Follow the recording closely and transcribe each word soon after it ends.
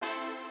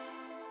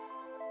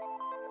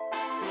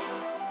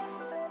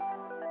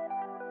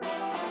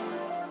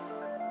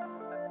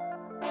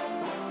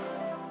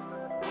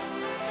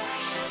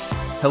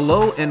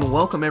Hello and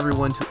welcome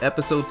everyone to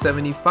episode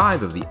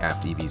 75 of the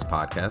Apt EVs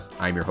podcast.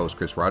 I'm your host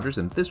Chris Rogers,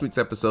 and this week's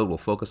episode will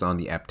focus on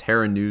the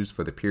Aptera news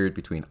for the period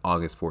between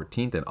August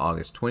 14th and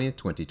August 20th,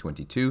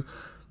 2022.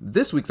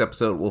 This week's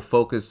episode will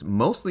focus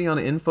mostly on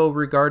info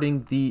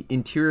regarding the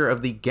interior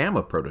of the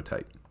Gamma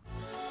prototype.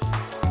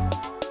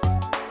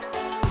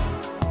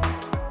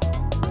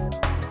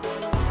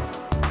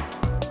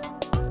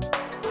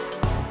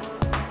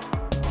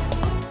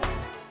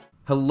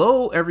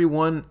 Hello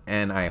everyone,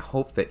 and I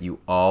hope that you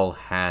all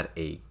had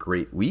a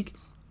great week.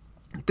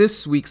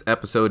 This week's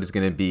episode is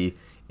going to be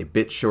a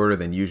bit shorter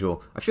than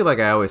usual. I feel like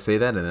I always say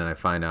that, and then I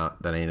find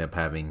out that I end up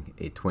having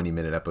a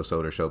 20-minute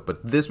episode or so.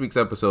 But this week's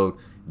episode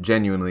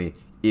genuinely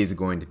is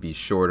going to be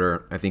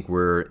shorter. I think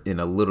we're in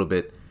a little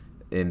bit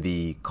in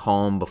the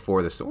calm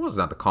before the storm. Well, it's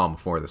not the calm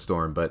before the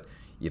storm, but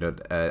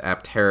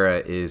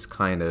Aptera is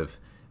kind of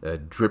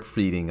drip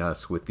feeding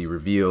us with the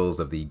reveals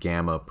of the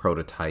Gamma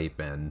prototype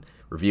and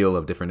reveal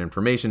of different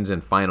informations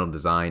and final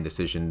design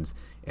decisions.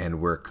 And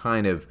we're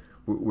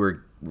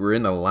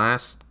in the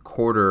last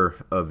quarter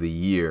of the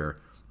year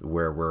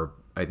where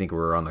I think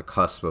we're on the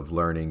cusp of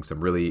learning some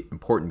really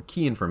important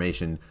key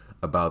information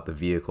about the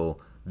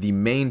vehicle. The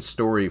main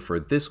story for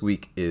this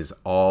week is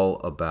all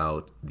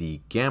about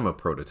the Gamma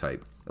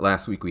prototype.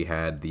 Last week we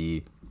had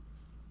the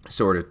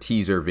sort of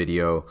teaser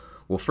video.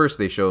 Well, first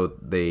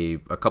a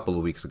couple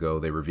of weeks ago,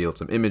 they revealed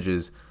some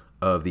images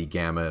of the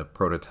Gamma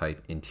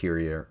prototype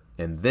interior,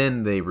 and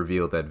then they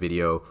revealed that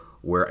video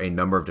where a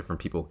number of different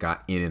people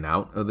got in and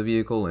out of the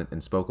vehicle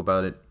and spoke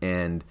about it.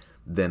 And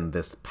then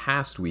this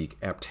past week,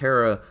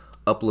 Aptera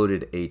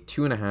uploaded a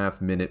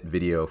 2.5-minute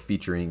video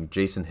featuring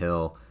Jason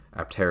Hill,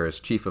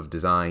 Aptera's chief of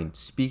design,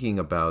 speaking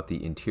about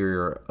the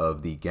interior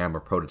of the Gamma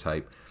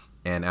prototype.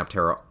 And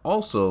Aptera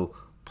also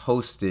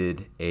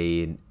posted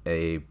a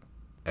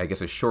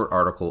short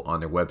article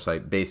on their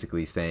website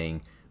basically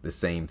saying the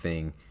same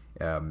thing.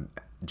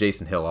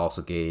 Jason Hill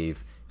also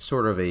gave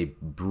sort of a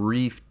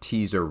brief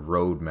teaser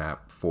roadmap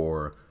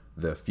for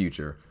the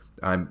future.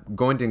 I'm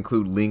going to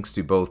include links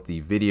to both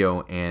the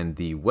video and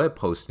the web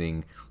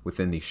posting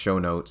within the show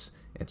notes,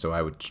 and so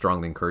I would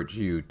strongly encourage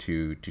you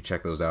to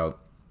check those out.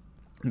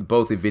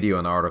 Both the video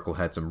and the article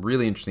had some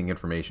really interesting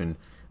information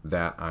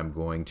that I'm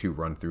going to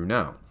run through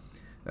now.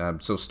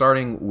 So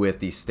starting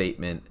with the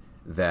statement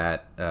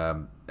that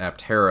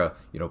Aptera,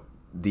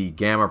 the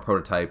Gamma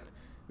prototype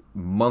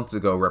months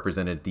ago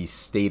represented the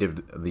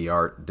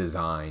state-of-the-art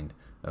design,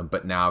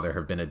 but now there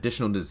have been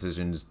additional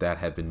decisions that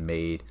have been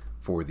made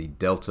for the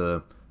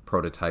Delta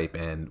prototype,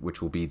 and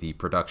which will be the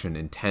production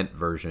intent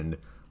version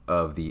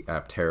of the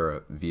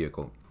Aptera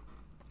vehicle.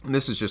 And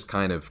this is just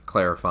kind of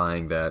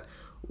clarifying that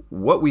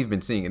what we've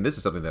been seeing, and this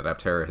is something that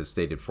Aptera has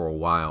stated for a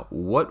while,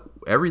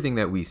 everything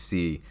that we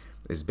see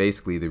is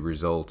basically the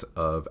result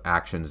of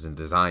actions and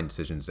design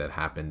decisions that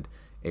happened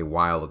a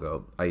while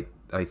ago. I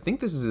think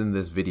this is in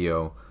this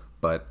video,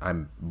 but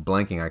I'm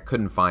blanking. I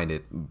couldn't find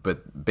it.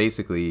 But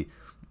basically,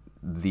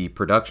 the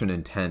production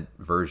intent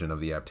version of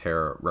the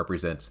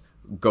Aptera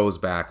goes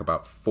back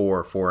about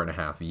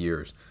 4.5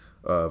 years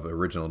of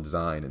original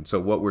design. And so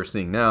what we're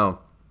seeing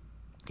now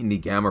in the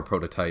Gamma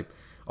prototype,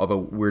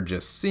 although we're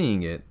just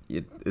seeing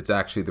it's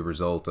actually the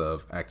result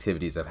of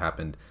activities that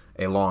happened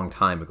a long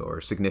time ago or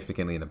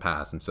significantly in the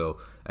past. And so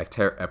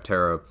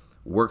Aptera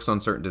works on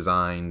certain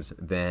designs,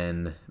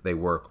 then they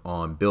work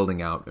on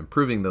building out,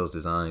 improving those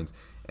designs,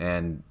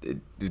 and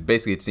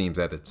it seems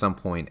that at some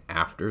point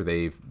after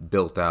they've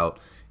built out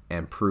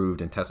and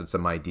proved and tested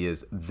some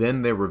ideas,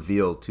 then they're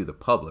revealed to the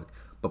public.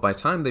 But by the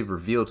time they've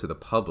revealed to the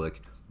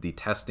public the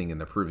testing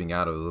and the proving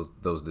out of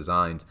those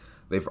designs,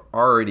 they've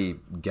already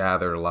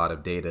gathered a lot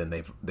of data,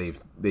 and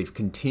they've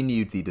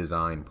continued the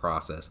design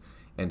process.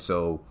 And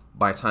so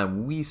by the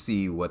time we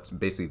see what's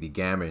basically the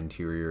Gamma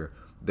interior,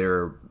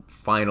 they're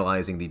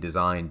finalizing the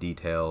design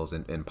details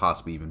and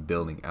possibly even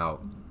building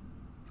out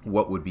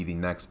what would be the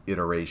next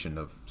iteration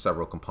of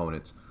several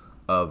components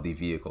of the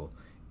vehicle.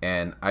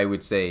 And I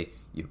would say,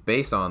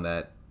 based on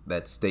that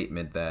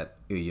statement that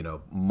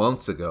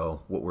months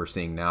ago what we're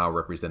seeing now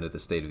represented the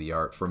state of the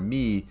art, for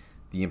me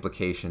the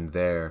implication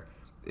there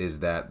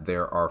is that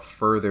there are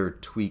further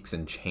tweaks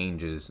and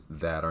changes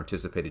that are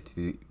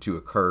anticipated to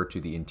occur to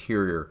the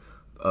interior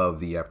of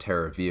the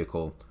Aptera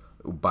vehicle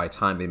by the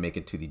time they make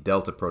it to the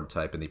Delta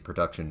prototype and the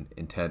production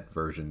intent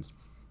versions.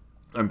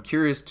 I'm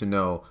curious to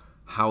know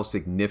how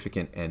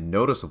significant and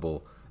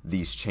noticeable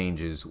these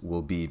changes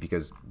will be,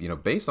 because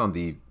based on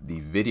the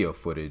video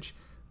footage,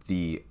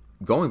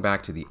 going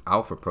back to the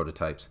alpha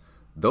prototypes,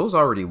 those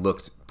already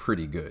looked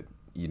pretty good.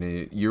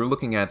 You're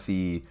looking at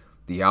the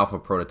alpha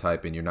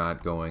prototype and you're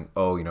not going,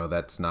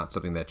 that's not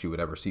something that you would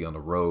ever see on the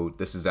road.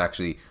 This is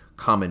actually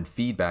common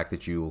feedback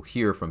that you will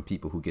hear from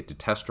people who get to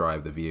test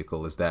drive the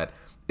vehicle, is that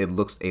it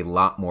looks a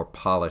lot more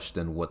polished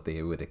than what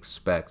they would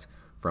expect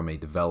from a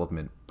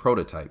development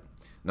prototype.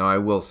 Now, I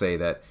will say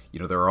that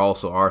there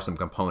also are some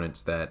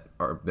components that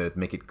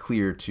make it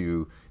clear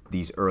to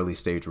these early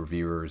stage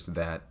reviewers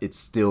that it's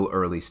still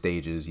early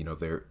stages.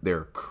 There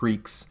are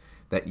creaks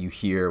that you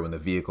hear when the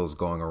vehicle's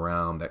going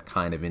around that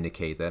kind of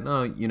indicate that,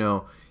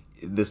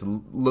 this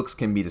looks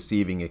can be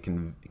deceiving. It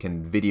can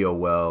video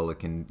well. It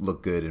can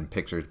look good in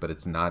pictures, but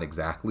it's not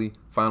exactly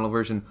final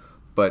version.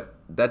 But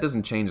that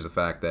doesn't change the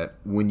fact that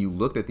when you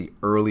looked at the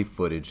early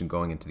footage and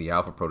going into the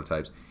alpha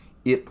prototypes,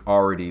 it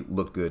already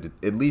looked good,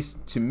 at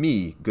least to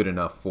me, good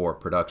enough for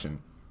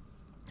production.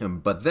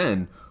 But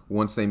then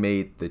once they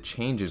made the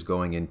changes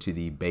going into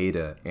the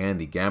beta and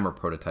the gamma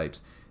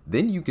prototypes,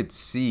 then you could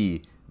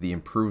see the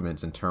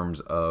improvements in terms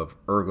of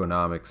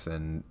ergonomics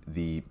and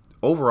the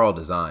overall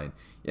design.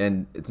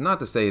 And it's not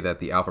to say that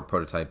the alpha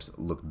prototypes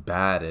look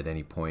bad at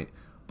any point,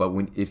 but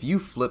if you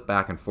flip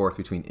back and forth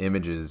between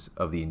images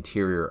of the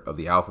interior of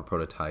the alpha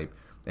prototype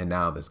and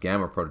now this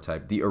gamma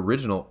prototype, the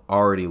original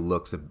already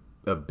looks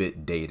a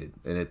bit dated.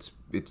 And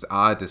it's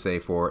odd to say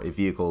for a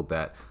vehicle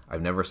that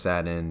I've never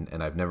sat in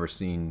and I've never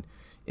seen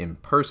in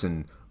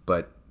person,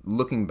 but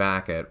looking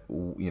back at,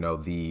 you know,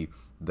 the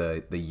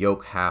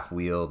yoke half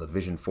wheel, the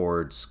vision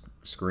forward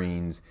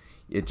screens,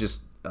 it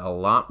just a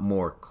lot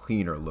more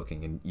cleaner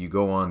looking. And you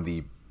go on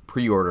the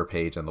pre-order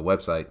page on the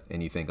website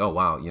and you think, oh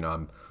wow, you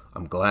know,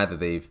 I'm glad that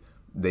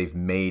they've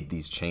made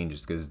these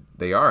changes, because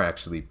they are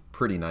actually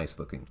pretty nice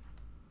looking.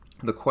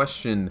 The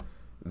question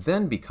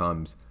then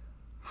becomes,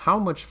 how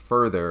much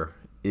further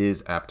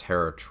is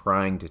Aptera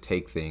trying to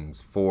take things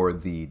for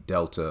the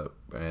Delta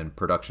and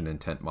production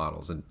intent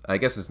models? And I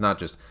guess it's not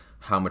just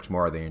how much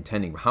more are they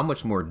intending, but how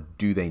much more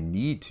do they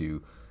need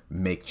to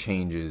make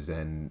changes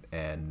and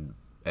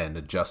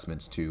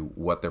adjustments to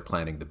what they're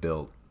planning to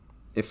build?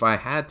 If I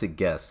had to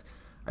guess,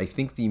 I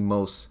think the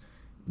most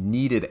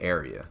needed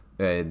area,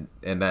 and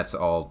that's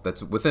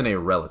within a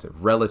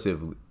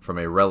relative from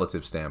a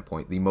relative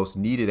standpoint, the most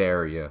needed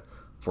area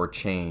for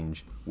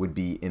change would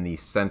be in the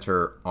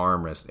center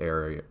armrest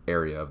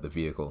area of the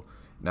vehicle.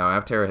 Now,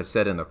 Aptera has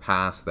said in the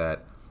past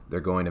that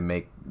they're going to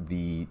make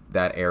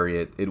that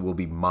area, it will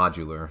be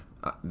modular.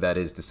 That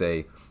is to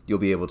say, you'll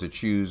be able to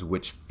choose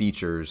which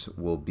features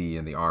will be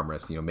in the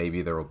armrest. You know,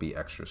 maybe there will be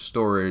extra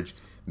storage,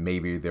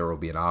 maybe there will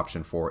be an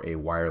option for a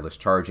wireless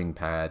charging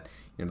pad,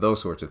 you know,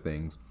 those sorts of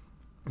things.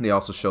 They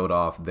also showed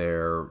off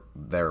their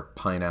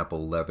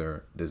pineapple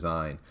leather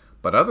design.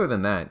 But other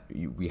than that,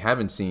 we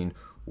haven't seen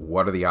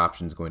what are the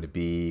options going to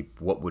be,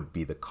 what would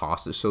be the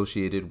cost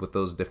associated with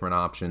those different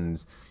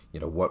options, you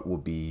know, what will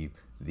be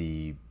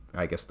the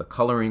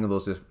coloring of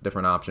those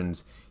different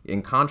options.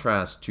 In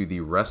contrast to the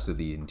rest of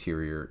the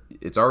interior,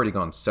 it's already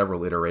gone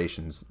several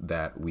iterations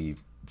that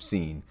we've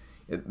seen.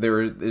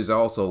 There's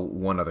also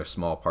one other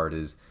small part,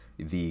 is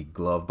the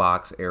glove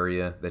box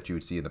area that you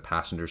would see in the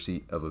passenger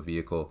seat of a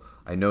vehicle.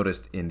 I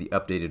noticed in the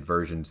updated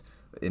versions,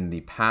 in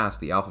the past,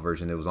 the alpha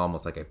version, it was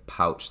almost like a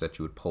pouch that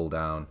you would pull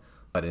down.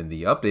 But in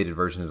the updated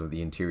versions of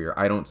the interior,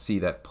 I don't see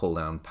that pull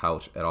down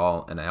pouch at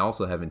all. And I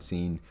also haven't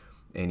seen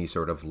any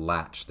sort of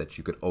latch that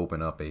you could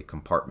open up a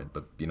compartment.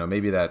 But, you know,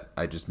 maybe that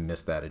I just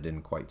missed that. I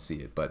didn't quite see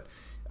it. But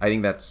I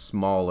think that's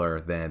smaller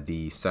than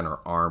the center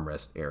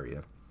armrest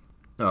area.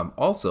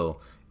 Also,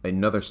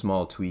 another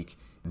small tweak,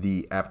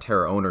 the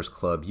Aptera Owners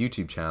Club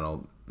YouTube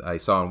channel, I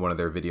saw in one of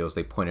their videos,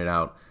 they pointed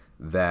out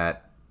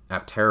that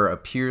Aptera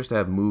appears to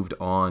have moved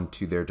on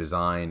to their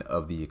design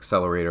of the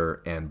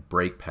accelerator and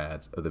brake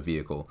pads of the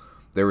vehicle.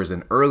 There was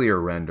an earlier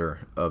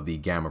render of the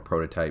Gamma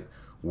prototype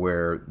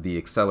where the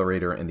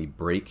accelerator and the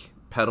brake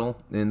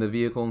pedal in the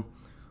vehicle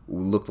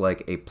looked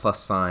like a plus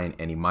sign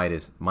and a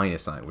minus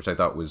sign, which I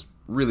thought was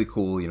really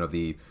cool. You know,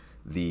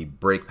 the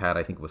brake pad,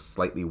 I think, was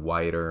slightly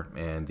wider,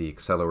 and the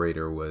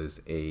accelerator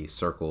was a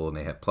circle, and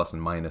they had plus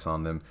and minus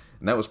on them,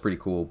 and that was pretty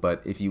cool.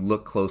 But if you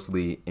look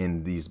closely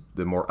in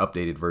the more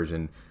updated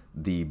version,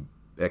 the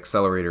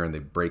accelerator and the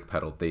brake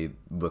pedal, they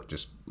look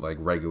just like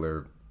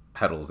regular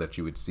pedals that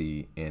you would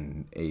see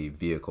in a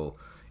vehicle.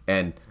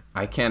 And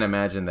I can't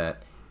imagine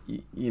that,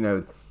 you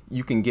know,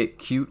 you can get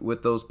cute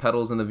with those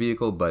pedals in the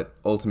vehicle, but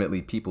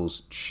ultimately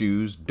people's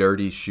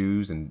dirty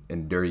shoes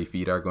and dirty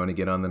feet are going to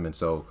get on them, and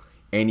so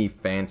any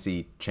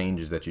fancy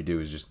changes that you do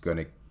is just going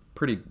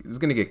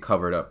to get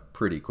covered up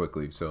pretty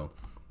quickly. So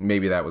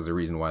maybe that was the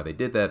reason why they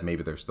did that.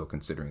 Maybe they're still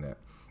considering that.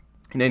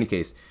 In any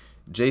case,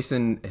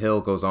 Jason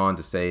Hill goes on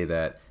to say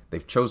that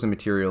they've chosen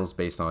materials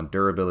based on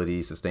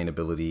durability,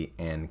 sustainability,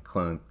 and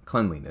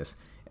cleanliness.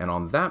 And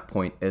on that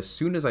point, as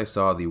soon as I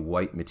saw the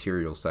white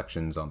material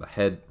sections on the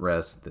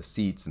headrest, the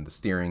seats, and the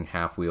steering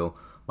half wheel,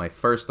 my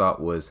first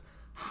thought was,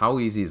 how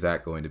easy is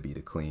that going to be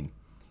to clean?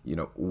 You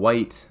know,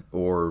 white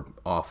or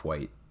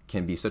off-white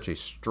can be such a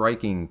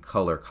striking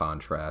color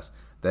contrast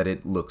that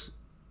it looks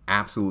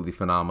absolutely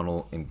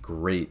phenomenal and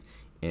great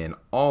in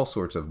all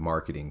sorts of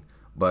marketing.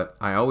 But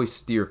I always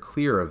steer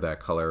clear of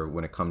that color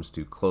when it comes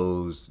to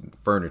clothes and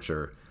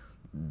furniture,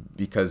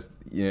 because,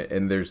 you know,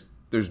 and there's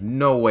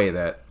no way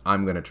that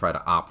I'm going to try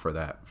to opt for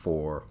that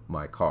for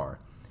my car.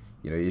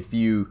 You know, if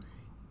you're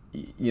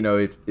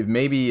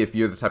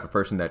the type of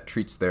person that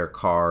treats their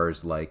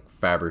cars like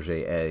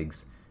Fabergé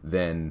eggs,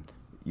 then,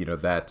 you know,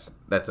 that's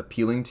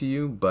appealing to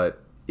you.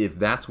 But if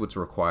that's what's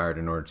required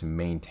in order to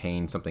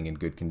maintain something in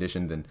good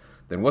condition,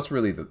 then what's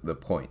really the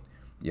point?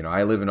 You know,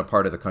 I live in a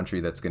part of the country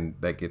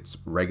that gets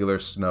regular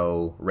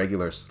snow,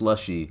 regular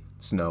slushy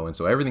snow, and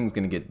so everything's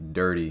going to get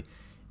dirty.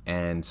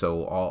 And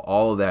so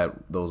all of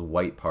that, those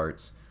white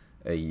parts,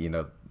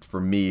 for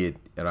me,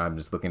 and I'm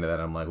just looking at that,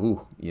 I'm like,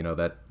 ooh,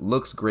 that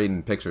looks great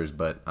in pictures,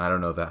 but I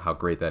don't know how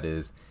great that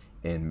is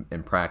in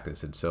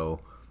practice. And so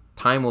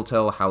time will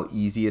tell how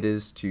easy it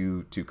is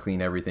to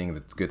clean everything.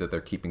 It's good that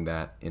they're keeping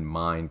that in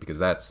mind, because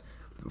that's,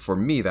 for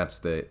me, that's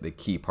the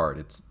key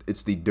part.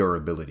 It's the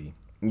durability.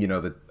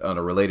 That on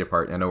a related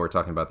part, I know we're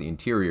talking about the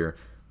interior,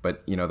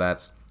 but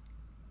that's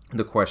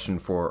the question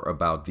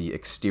about the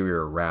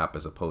exterior wrap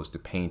as opposed to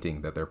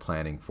painting that they're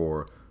planning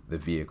for the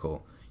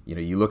vehicle.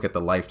 You look at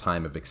the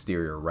lifetime of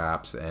exterior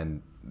wraps,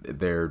 and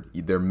they're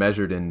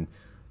measured in,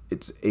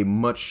 it's a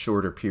much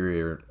shorter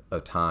period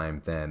of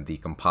time than the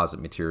composite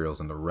materials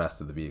and the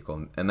rest of the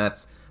vehicle, and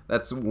that's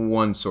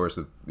one source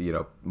of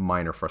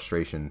minor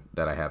frustration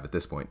that I have at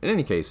this point. In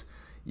any case,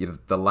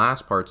 the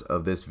last parts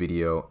of this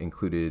video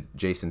included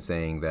Jason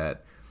saying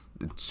that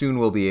soon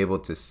we'll be able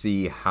to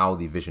see how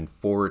the Vision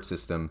Forward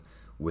system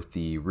with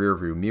the rear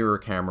view mirror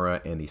camera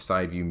and the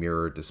side view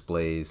mirror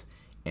displays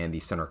and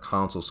the center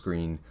console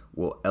screen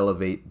will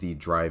elevate the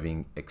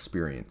driving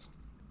experience.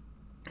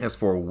 As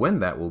for when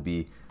that will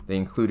be, they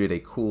included a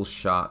cool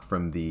shot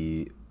from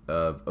the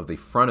of the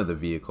front of the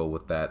vehicle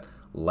with that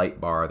light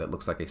bar that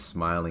looks like a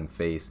smiling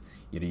face.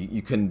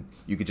 You could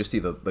just see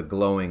the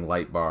glowing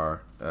light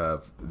bar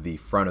of the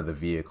front of the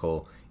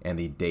vehicle and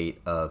the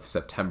date of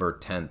September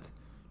 10th,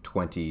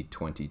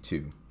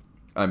 2022.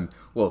 I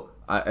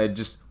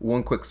just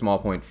one quick small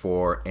point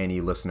for any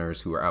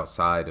listeners who are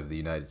outside of the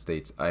United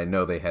States. I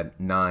know they had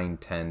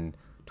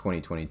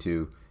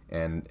 9/10/2022,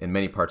 and in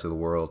many parts of the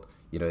world,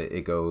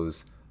 it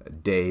goes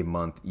day,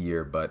 month,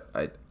 year, but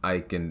I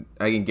can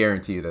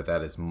guarantee you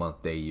that is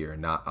month, day, year,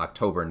 not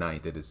October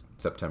 9th. It is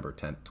September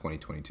 10th,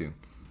 2022.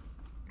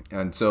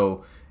 And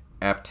so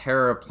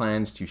Aptera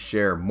plans to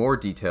share more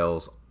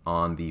details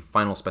on the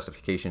final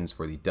specifications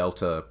for the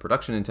Delta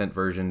production intent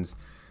versions,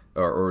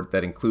 or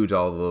that includes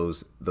all of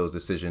those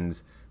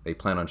decisions. They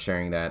plan on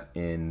sharing that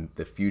in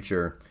the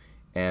future.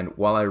 And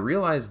while I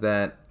realize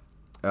that,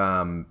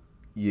 that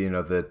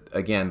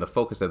again, the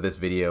focus of this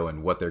video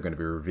and what they're going to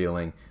be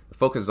revealing, the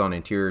focus is on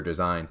interior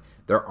design,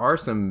 there are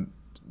some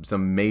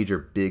major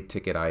big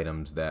ticket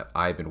items that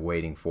I've been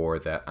waiting for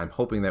that I'm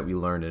hoping that we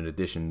learn in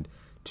addition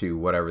to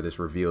whatever this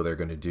reveal they're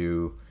going to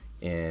do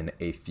in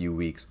a few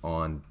weeks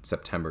on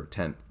September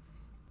 10th.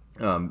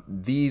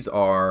 These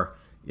are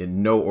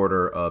in no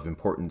order of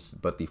importance,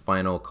 but the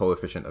final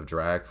coefficient of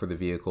drag for the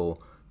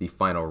vehicle, the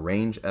final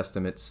range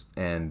estimates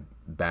and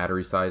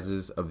battery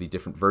sizes of the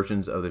different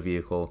versions of the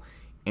vehicle,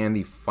 and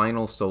the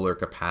final solar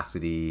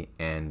capacity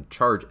and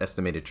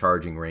estimated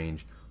charging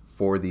range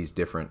for these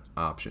different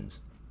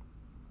options.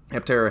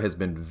 Aptera has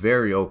been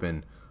very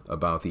open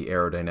about the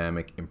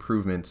aerodynamic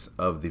improvements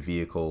of the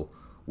vehicle,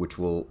 which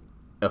will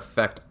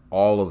affect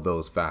all of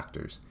those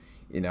factors.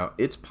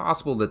 It's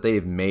possible that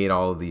they've made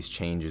all of these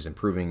changes,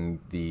 improving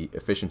the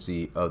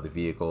efficiency of the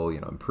vehicle,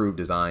 improved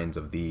designs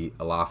of the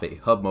Elaphe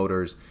hub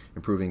motors,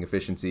 improving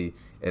efficiency.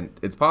 And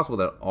it's possible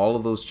that all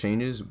of those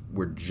changes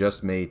were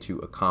just made to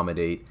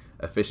accommodate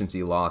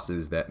efficiency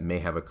losses that may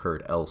have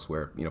occurred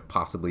elsewhere,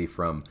 possibly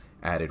from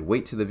added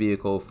weight to the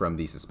vehicle, from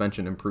the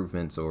suspension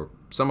improvements, or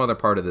some other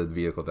part of the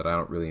vehicle that I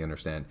don't really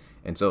understand.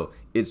 And so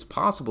it's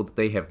possible that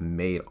they have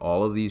made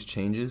all of these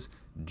changes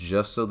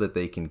just so that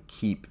they can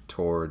keep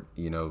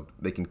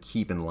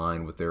in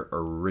line with their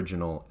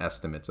original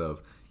estimates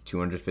of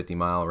 250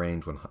 mile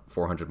range,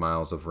 400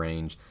 miles of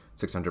range,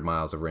 600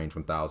 miles of range,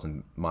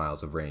 1,000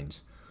 miles of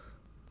range.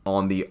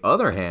 On the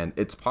other hand,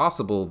 it's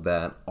possible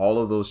that all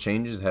of those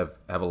changes have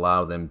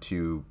allowed them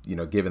to,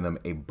 given them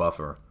a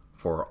buffer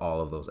for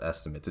all of those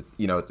estimates.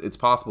 It's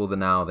possible that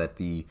now that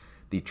the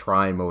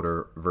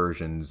tri-motor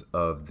versions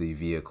of the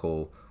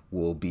vehicle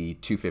will be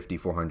 250,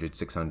 400,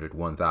 600,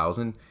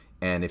 1,000.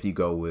 And if you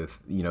go with,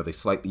 the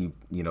slightly,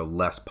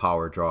 less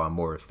power draw,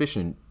 more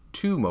efficient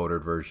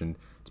two-motored version,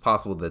 it's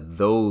possible that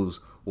those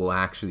will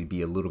actually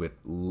be a little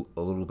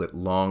bit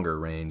longer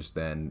range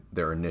than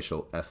their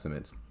initial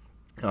estimates.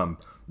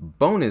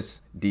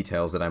 Bonus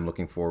details that I'm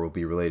looking for will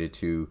be related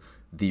to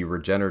the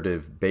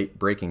regenerative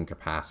braking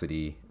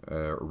capacity,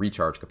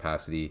 recharge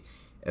capacity,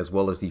 as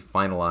well as the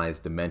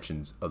finalized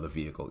dimensions of the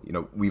vehicle.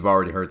 We've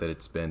already heard that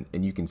it's been,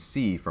 and you can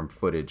see from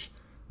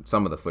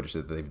some of the footage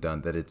that they've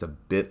done, that it's a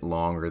bit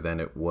longer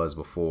than it was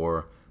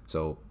before.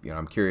 So,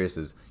 I'm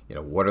curious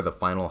what are the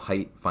final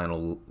height,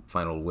 final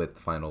width,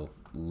 final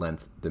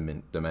length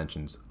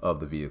dimensions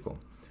of the vehicle.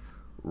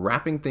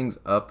 Wrapping things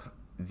up,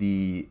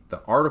 the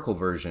article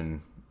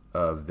version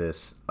of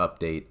this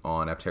update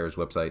on Aptera's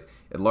website,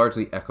 it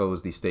largely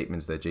echoes the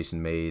statements that Jason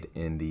made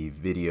in the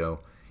video.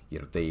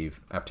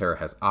 Aptera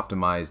has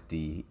optimized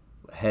the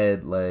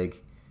head,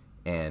 leg,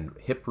 and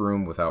hip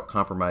room without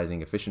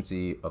compromising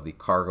efficiency of the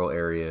cargo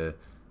area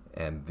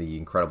and the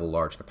incredible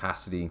large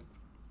capacity.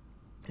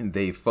 And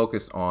they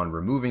focused on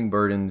removing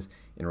burdens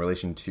in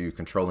relation to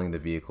controlling the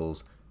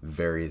vehicle's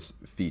various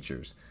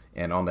features.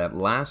 And on that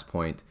last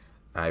point,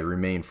 I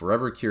remain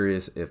forever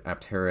curious if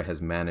Aptera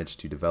has managed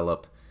to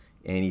develop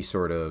any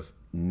sort of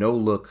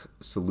no-look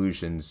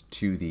solutions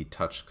to the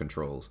touch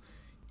controls.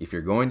 if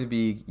you're going to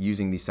be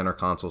using the center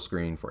console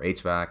screen for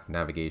HVAC,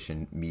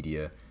 navigation,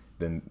 media,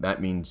 then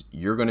that means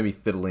you're going to be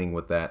fiddling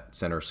with that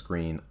center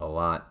screen a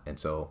lot. And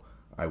so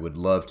I would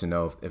love to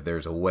know if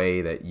there's a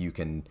way that you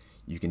can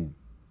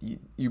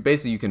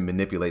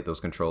manipulate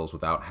those controls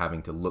without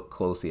having to look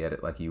closely at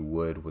it like you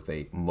would with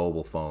a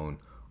mobile phone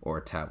or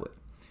a tablet.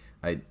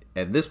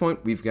 At this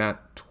point, we've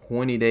got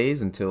 20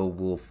 days until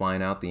we'll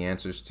find out the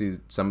answers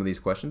to some of these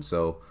questions,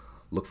 so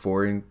look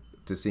forward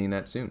to seeing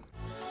that soon.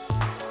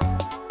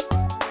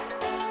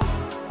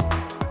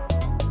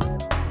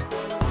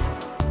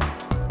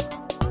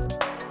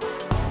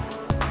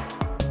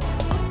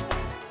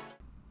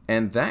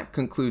 And that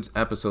concludes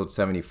episode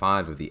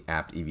 75 of the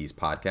Apt EVs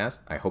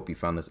podcast. I hope you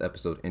found this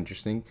episode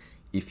interesting.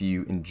 If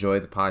you enjoy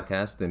the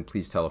podcast, then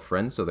please tell a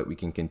friend so that we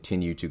can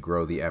continue to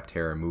grow the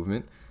Aptera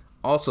movement.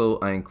 Also,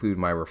 I include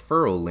my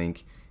referral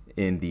link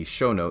in the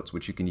show notes,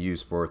 which you can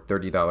use for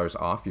 $30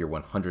 off your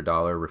 $100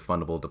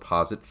 refundable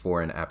deposit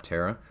for an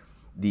Aptera.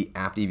 The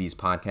Apt EVs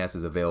podcast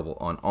is available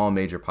on all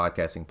major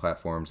podcasting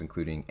platforms,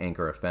 including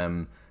Anchor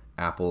FM,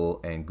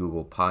 Apple, and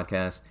Google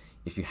Podcasts.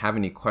 If you have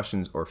any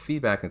questions or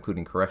feedback,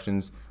 including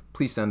corrections,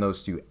 please send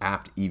those to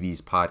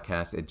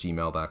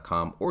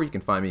aptevspodcast@gmail.com, or you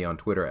can find me on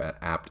Twitter at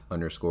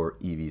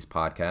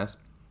apt_evspodcast.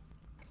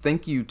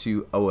 Thank you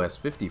to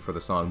OS50 for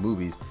the song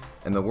Movies.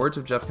 And the words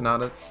of Jeff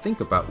Kanata,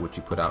 think about what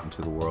you put out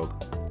into the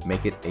world.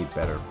 Make it a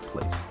better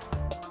place.